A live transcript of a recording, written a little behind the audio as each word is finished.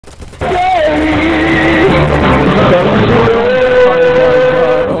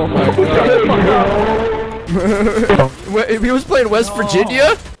Oh my god. Wait, he was playing West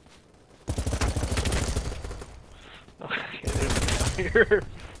Virginia?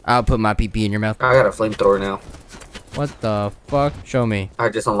 I'll put my PP in your mouth. I got a flamethrower now. What the fuck? Show me. I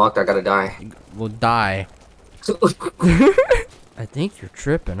just unlocked. I gotta die. We'll die. I think you're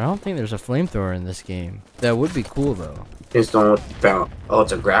tripping. I don't think there's a flamethrower in this game. That would be cool though. Just don't found. Oh,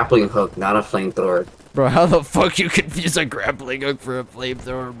 it's a grappling hook, not a flamethrower. Bro, how the fuck you confuse a grappling hook for a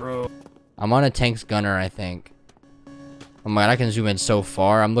flamethrower, bro? I'm on a tank's gunner, I think. Oh my god, I can zoom in so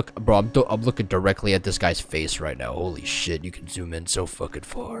far. I'm looking directly at this guy's face right now. Holy shit, you can zoom in so fucking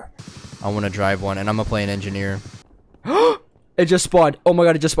far. I want to drive one, and I'm gonna play an engineer. It just spawned. Oh my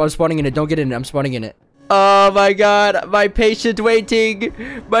god, it just spawned. I'm spawning in it. Don't get in it. I'm spawning in it. Oh my god, my patient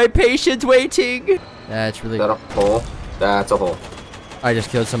waiting. My patient waiting. That's really. Is that a hole? That's a hole. I just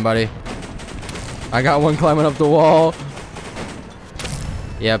killed somebody. I got one climbing up the wall.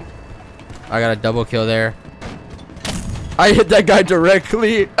 Yep. I got a double kill there. I hit that guy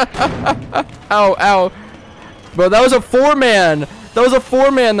directly. Ow, ow. Bro, that was a 4-man. That was a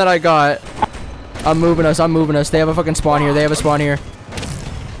 4-man that I got. I'm moving us. I'm moving us. They have a fucking spawn here. They have a spawn here.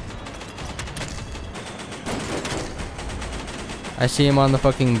 I see him on the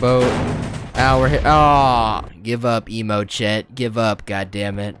fucking boat. Ow, we're hit. Oh, give up, emo Chet. Give up,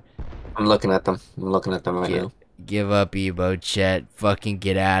 goddammit. I'm looking at them. I'm looking at them right now. Give up, emo Chet. Fucking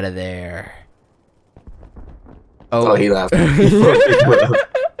get out of there. Oh, he laughed. I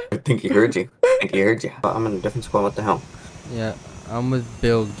think he heard you. I think he heard you. I'm in a different squad. What the hell? Yeah, I'm with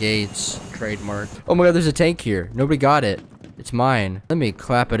Bill Gates. Trademark. Oh my god, there's a tank here. Nobody got it. It's mine. Let me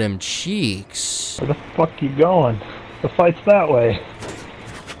clap at him cheeks. Where the fuck you going? The fight's that way.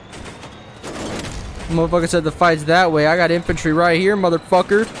 Motherfucker said the fight's that way. I got infantry right here,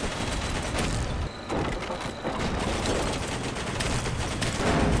 motherfucker.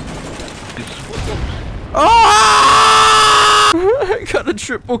 Oh! I got a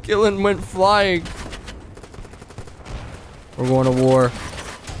triple kill and went flying. We're going to war.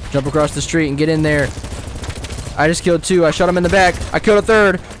 Jump across the street and get in there. I just killed 2. I shot him in the back. I killed a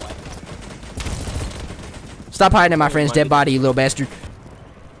 3rd. Stop hiding in my friend's dead body, you little bastard.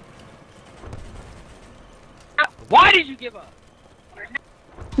 Why did you give up?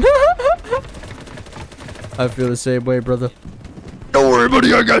 I feel the same way, brother. Don't worry,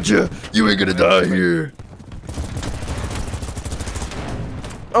 buddy, I got you. You ain't gonna die here.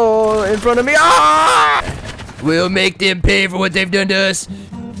 Oh, in front of me. Ah! We'll make them pay for what they've done to us.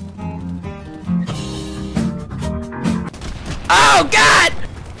 Oh, God!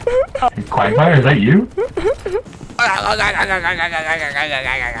 Quagmire, is that you?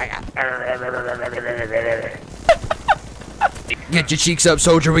 Get your cheeks up,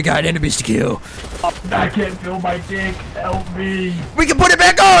 soldier. We got enemies to kill. I can't feel my dick. Help me. We can put it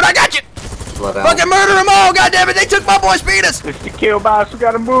back on. I got you. Fucking murder them all. God damn it. They took my boy's penis. It's the kill box. We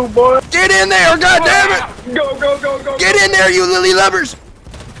gotta move, boy. Get in there. God damn it. Go, go, go, go. Get in there, you lily lovers.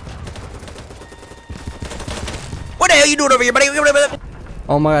 What the hell you doing over here, buddy?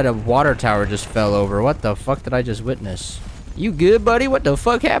 Oh my god, a water tower just fell over. What the fuck did I just witness? You good, buddy? What the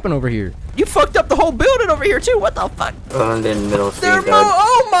fuck happened over here? You fucked up the whole building over here, too. What the fuck? And in middle seat,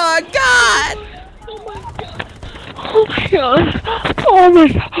 oh my god! Oh my god. Oh my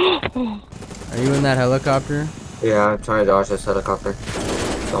god. Are you in that helicopter? Yeah, I'm trying to dodge this helicopter.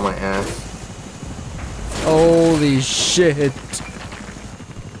 It's on my ass. Holy shit.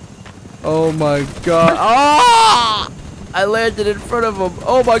 Oh my god. Ah! I landed in front of him.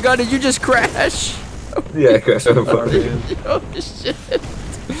 Oh my god, did you just crash? Yeah, I crashed on the phone. Oh shit.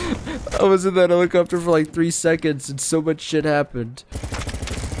 I was in that helicopter for like 3 seconds and so much shit happened.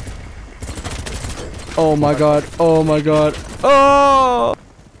 Oh my god. Oh my god. Oh!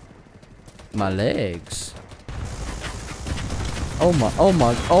 My legs. Oh my,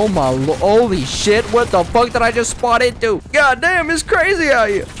 holy shit, what the fuck did I just spot into? God damn, it's crazy out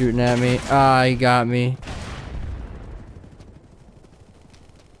here. Shooting at me. Ah, he got me.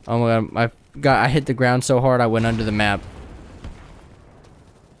 Oh my god, I hit the ground so hard I went under the map.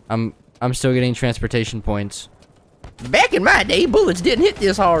 I'm still getting transportation points. Back in my day, bullets didn't hit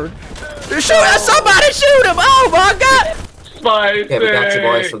this hard. Somebody shoot him! Oh my god! Spicy! Yeah, we got you,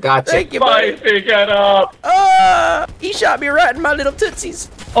 boys. We got you. Thank you, buddy. Spicy, get up! He shot me right in my little tootsies.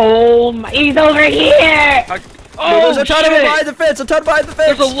 Oh my, he's over here! There's a ton of them behind the fence. A ton behind the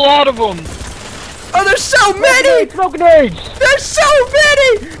fence. There's a lot of them. Oh, there's so many! Smoking age! There's so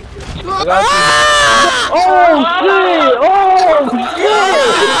many! Ah! Oh shit! Oh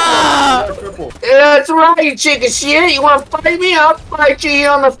shit! That's right, you chicken shit. You wanna fight me? I'll fight you here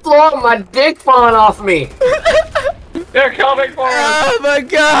on the floor with my dick falling off me. They're coming for us! Oh my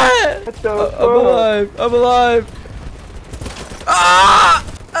god! What the I'm alive! I'm alive! Ah!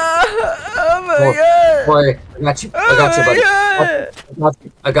 Oh my god! Boy, I got you. I got you, buddy.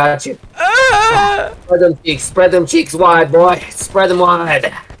 I got you. Ah! Spread them cheeks wide, boy. Spread them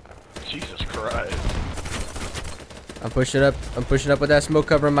wide. Jesus Christ. I'm pushing up. I'm pushing up with that smoke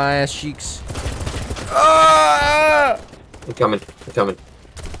covering my ass cheeks. Ah! I'm coming. I'm coming.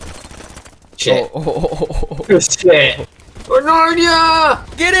 Shit. Oh. Shit.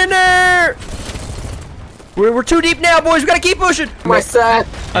 Narnia! Get in there! We're too deep now, boys. We gotta keep pushing. My sack.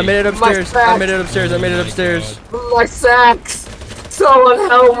 I made it upstairs. I made it upstairs. I made it upstairs. My sacks. Someone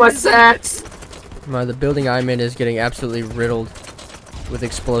help my sacks. The building I'm in is getting absolutely riddled with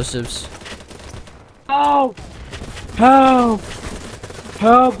explosives. Oh! Help!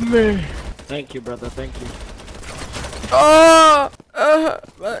 Help me! Thank you, brother. Thank you. Oh!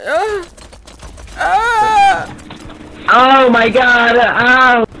 Oh my god!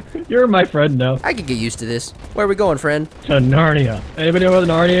 Ow! You're my friend now. I could get used to this. Where are we going, friend? To Narnia. Anybody know where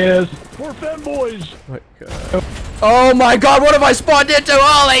Narnia is? We're fanboys. Oh my god, what have I spawned into?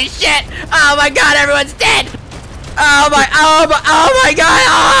 Holy shit! Oh my god, everyone's dead! Oh my god!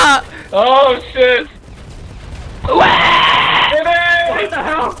 Ah! Oh shit! Wah! What the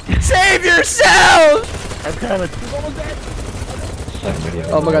hell? Save yourself! I'm kind of.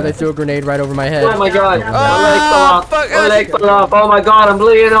 Oh my god, they threw a grenade right over my head. Oh my god. My leg fell Oh, off. fuck. My leg fell off. Oh my god, I'm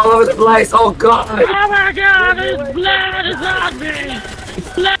bleeding all over the place. Oh god. Oh my god, his blood is on me!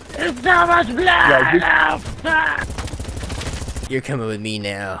 There's so much blood! Oh, fuck! You're coming with me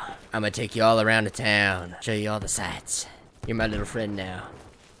now. I'm gonna take you all around the town. Show you all the sights. You're my little friend now.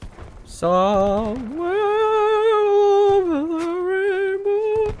 Somewhere over the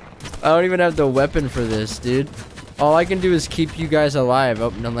rainbow. I don't even have the weapon for this, dude. All I can do is keep you guys alive,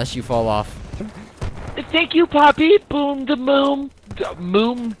 unless you fall off. Thank you, Poppy. Boom the moon.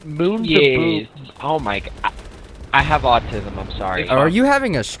 Moon the boom. Oh my god. I have autism, I'm sorry. Are you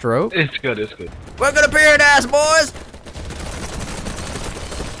having a stroke? It's good. It's good. Welcome to Paradise, boys!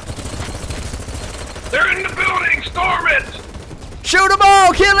 They're in the building. Storm it. Shoot them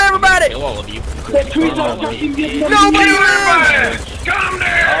all! Kill everybody! All of you. Nobody lives! Come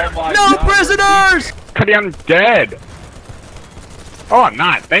there. Oh No prisoners! Cuddy, I'm dead. Oh, I'm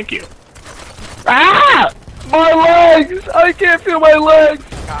not. Thank you. Ah! My legs! I can't feel my legs!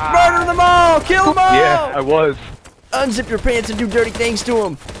 Murder them all! Kill them all! Yeah, I was. Unzip your pants and do dirty things to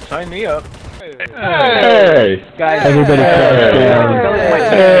them. Sign me up. Hey! Guys, Everybody calm down.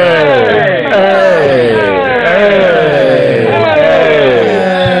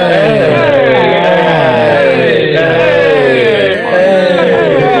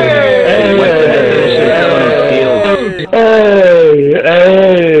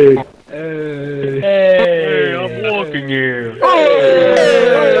 Hey, I'm walking here.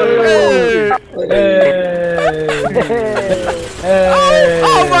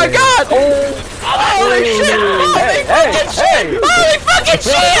 Oh my god! Holy shit! Holy fucking shit! Holy fucking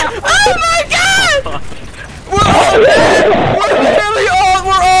shit! Oh my god! We're all dead! We're literally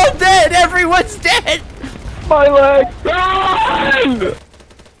we're all dead! Everyone's dead! My leg. Run!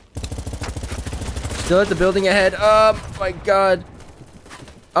 Still at the building ahead. Oh my god.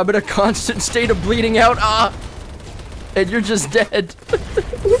 I'm in a constant state of bleeding out. And you're just dead.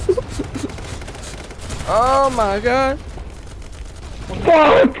 Oh my god.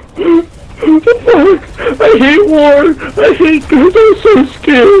 Fuck! Fuck! I hate war! I hate this! I'm so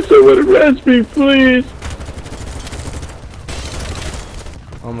scared! Someone arrest me, please!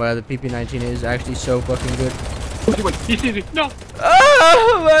 Oh my god, the PP-19 is actually so fucking good. No.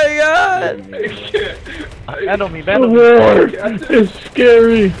 Oh my god! Handle me, The war is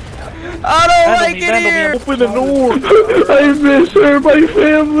scary! I don't like it here! Open the door. I miss her, my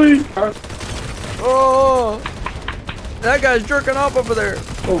family! Oh! That guy's jerking off over there.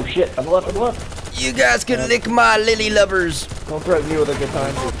 Oh shit! I'm left. You guys can lick my lily lovers. Don't threaten me with a good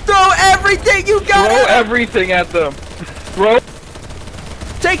time. Throw everything you got! Throw everything at them. Throw.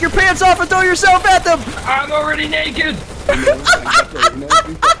 Take your pants off and throw yourself at them! I'm already naked.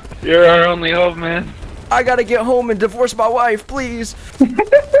 You're our only hope, man. I gotta get home and divorce my wife, please.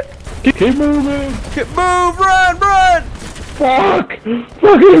 Keep moving! Move, run! Fuck! Fucking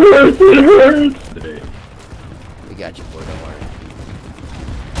hurts, it hurts! We got you, boy, don't worry.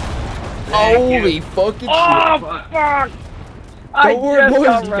 Holy fucking shit. Oh fuck! Don't worry,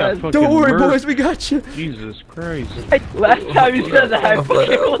 boys. Don't worry, boys, we got you. Jesus Christ. last time you said that, I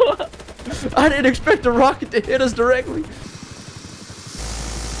fucking I didn't expect a rocket to hit us directly.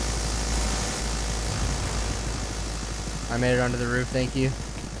 I made it onto the roof, thank you.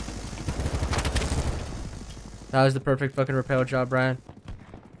 That was the perfect fucking rappel job, Brian.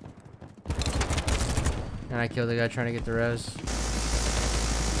 And I killed the guy trying to get the res.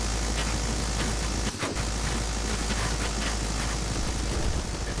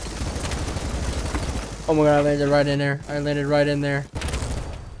 Oh my god, I landed right in there. I landed right in there.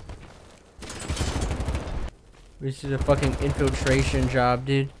 This is a fucking infiltration job,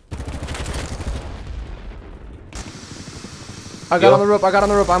 dude. I got on the rope, I got on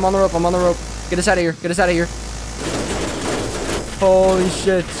the rope, I'm on the rope, I'm on the rope. Get us out of here, get us out of here. Holy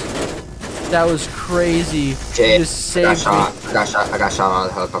shit. That was crazy. Shit. Just saved I got me. shot. I got shot out of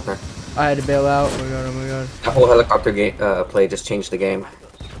the helicopter. I had to bail out. Oh my god, oh my god. That whole helicopter play just changed the game.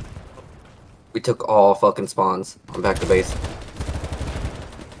 We took all fucking spawns. I'm back to base.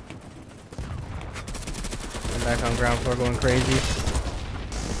 I'm back on ground floor going crazy.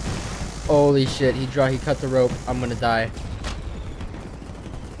 Holy shit, he cut the rope. I'm gonna die.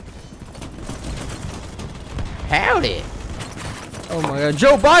 Howdy. Oh my god,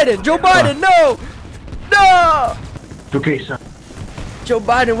 Joe Biden! Joe Biden, no! No! Okay, son. Joe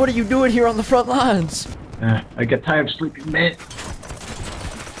Biden, what are you doing here on the front lines? I got tired of sleeping, man.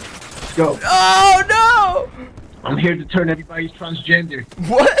 Let's go. Oh no! I'm here to turn everybody transgender.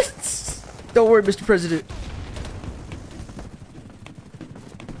 What? Don't worry, Mr. President.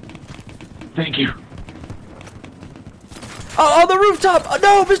 Thank you. Oh, on the rooftop! Oh,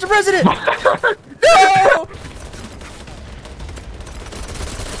 no, Mr. President! No!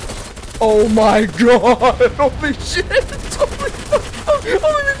 Oh my god! Holy shit! Holy fuck! Oh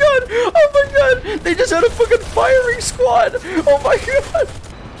my god! Oh my god! They just had a fucking firing squad! Oh my god!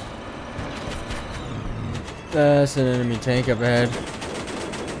 That's an enemy tank up ahead.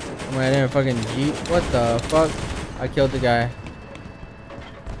 Oh my damn fucking Jeep. What the fuck? I killed the guy.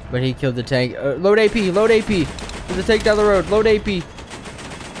 But he killed the tank. Load AP! Load AP! There's a tank down the road. Load AP!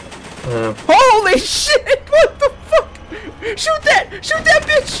 Holy shit! What the fuck? Shoot that! Shoot that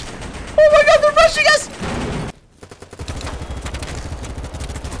bitch! Oh my god, they're rushing us!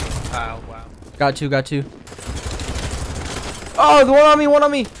 Oh, wow. Got two, got two. Oh, the one on me, one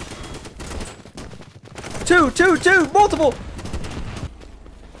on me! Two, multiple!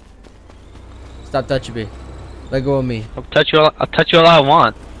 Stop touching me. Let go of me. I'll touch you all I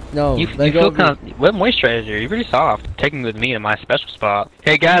want. No, You let go feel of me. kind of what moisturizer? You're really soft. Taking with me in my special spot.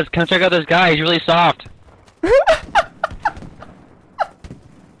 Hey guys, come check out this guy. He's really soft.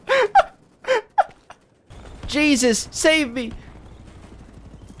 Jesus, save me!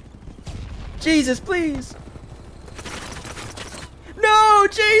 Jesus, please! No,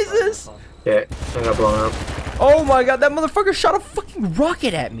 Jesus! Yeah, I got blown up. Oh my god, that motherfucker shot a fucking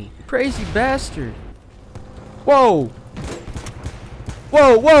rocket at me. Crazy bastard. Whoa.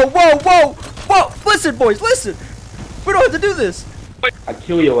 Whoa, whoa, whoa, whoa! Whoa! Listen, boys, listen! We don't have to do this! I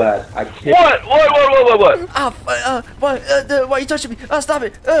kill your ass. I kill. What? Why are you touching me? Stop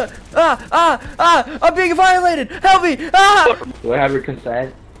it! I'm being violated! Help me! Do I have your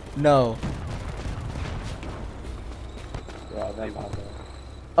consent? No. Yeah, that matters.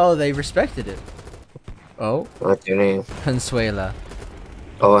 Oh, they respected it. Oh? What's your name? Consuela.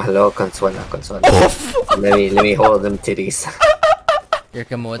 Oh, hello, Consuela. let me hold them titties. You're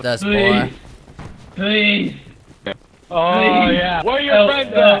coming with us, boy. Please. Oh, Please. yeah. Where are your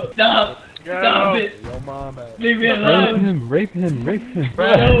friends at? Stop it. Your mom at. Leave me alone. Rape him.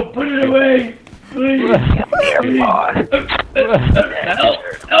 No, put it away. Please. Please. Help,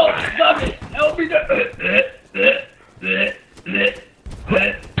 stop it. Help me.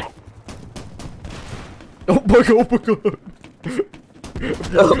 Oh my god, oh my god.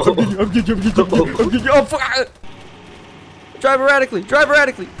 I'm getting you. Oh fuck! Drive erratically.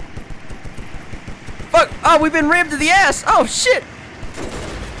 Fuck! Oh, we've been rammed to the ass. Oh shit!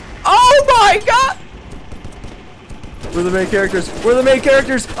 Oh my god! We're the main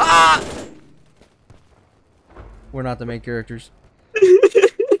characters. Ah! We're not the main characters.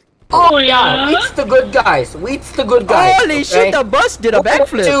 Oh yeah, we's the good guys. Holy shit! The bus did a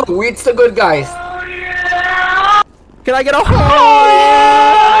backflip. We's the good guys. Can I get a? Oh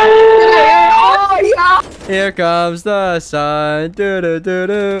yeah! Here comes the sun.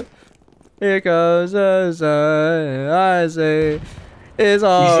 Here comes the sun. I say it's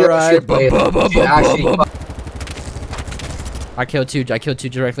alright. I killed two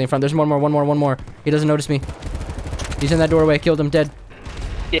directly in front. There's one more. He doesn't notice me. He's in that doorway. Killed him dead.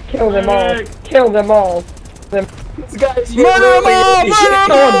 Kill them all. This guy's Murder them all!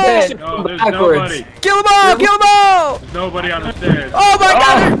 No, there's nobody. Kill them all! There's nobody on the stairs. Oh my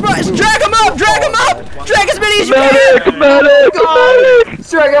god! Drag him up! Drag as many as you can!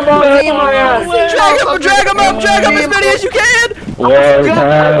 Drag him up, team my ass! Drag him up as many as you can!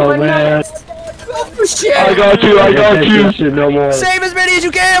 Well, man. Oh shit! I got you, I got you! Shit, no more. Save as many as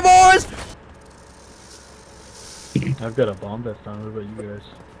you can, boys! I've got a bomb that's not. What about you guys?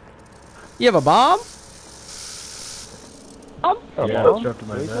 You have a bomb? Yeah, it's strapped to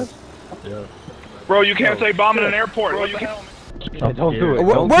my vest. Yeah. Bro, you can't say bomb in an airport. Bro, you can't. Yeah, don't do it.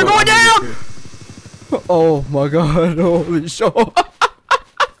 We're going down! Oh my god, holy shit. Bro,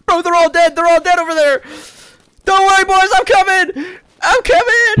 they're all dead. They're all dead over there. Don't worry, boys. I'm coming. I'm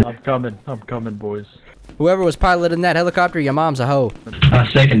coming. I'm coming, boys. Whoever was piloting that helicopter, your mom's a hoe.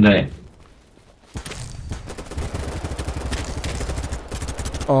 Second day.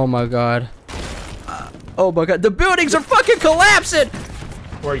 Oh my god. Oh my god. The buildings are fucking collapsing.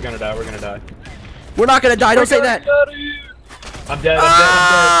 We're gonna die. We're gonna die. We're not gonna die. Don't say that. I'm dead.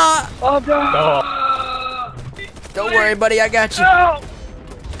 I'm dead. Oh. Don't worry, buddy. I got you. No!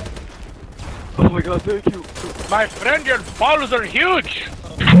 Oh my god, thank you. My friend, your balls are huge.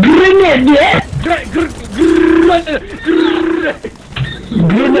 Oh,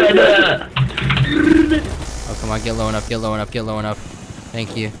 come on. Get low enough. Get low enough. Get low enough.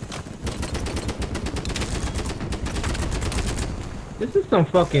 Thank you. This is some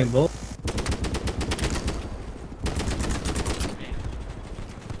fucking bull.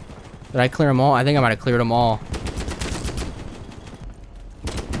 Did I clear them all? I think I might have cleared them all.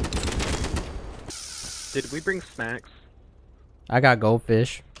 Did we bring snacks? I got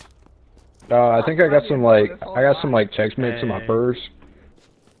goldfish. I think I got some like Chex Mix in my purse.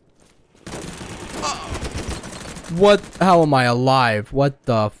 What? How am I alive? What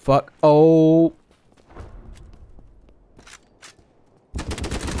the fuck? Oh.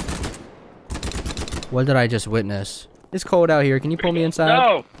 What did I just witness? It's cold out here. Can you pull me inside?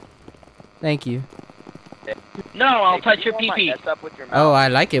 No. Thank you. No, I'll touch your pee-pee. Oh, I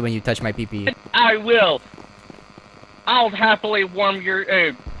like it when you touch my pee-pee. I will. I'll happily warm your.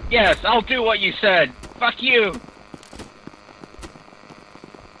 Yes, I'll do what you said. Fuck you.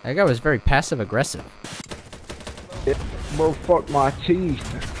 That guy was very passive-aggressive. Bro, fuck my teeth.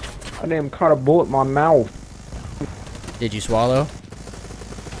 I damn caught a bullet in my mouth. Did you swallow?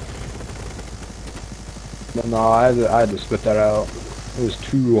 No, I had to spit that out. It was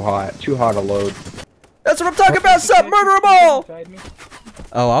too hot to load. That's what I'm talking about, son! Murder them all!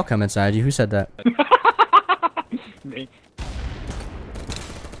 Oh, I'll come inside you. Who said that? Me. Oh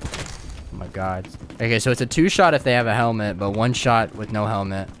my god. Okay, so it's a 2-shot if they have a helmet, but 1 shot with no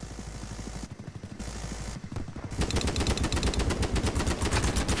helmet.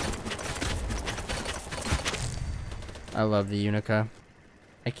 I love the Unica.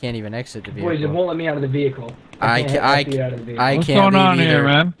 I can't even exit the vehicle. Boys, it won't let me out of the vehicle. I can't What's going on here,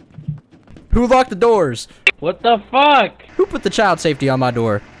 man? Who locked the doors? What the fuck? Who put the child safety on my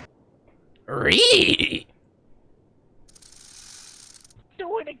door? Reed!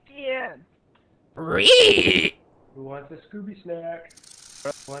 Do it again. Reed! Who wants a Scooby snack?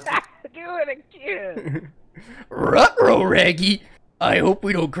 Do it again. Ruh-roh, Raggy. I hope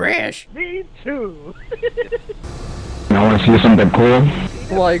we don't crash. Me too. I want to see something cool.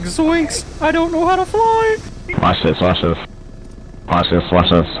 Like zoinks, I don't know how to fly. Watch this, watch this. Watch this, watch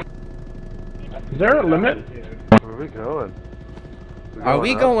this. Is there a limit? Where are we going? Are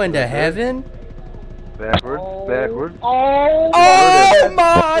we going to heaven? Backwards, backwards. Oh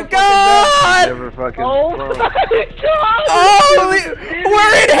my god! Never fucking Oh flown. my god! Oh,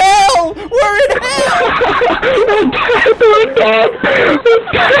 we're in hell! We're in hell!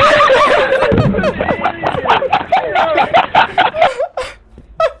 What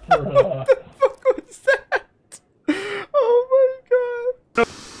the fuck was that? Oh my god.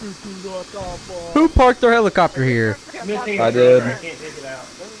 Who parked their helicopter here? I did.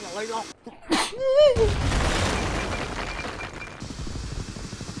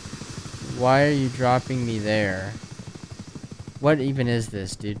 Why are you dropping me there? What even is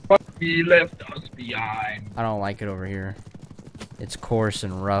this, dude? He left us behind. I don't like it over here. It's coarse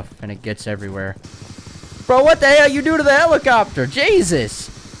and rough, and it gets everywhere. Bro, what the hell you do to the helicopter?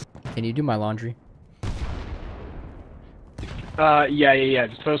 Jesus! Can you do my laundry? Yeah.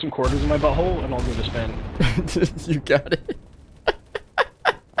 Just throw some quarters in my butthole and I'll give it a spin. You got it.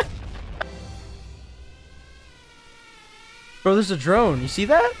 Bro, there's a drone. You see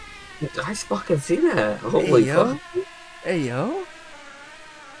that? I fucking see that. Holy Hey, yo. fuck. Hey, yo.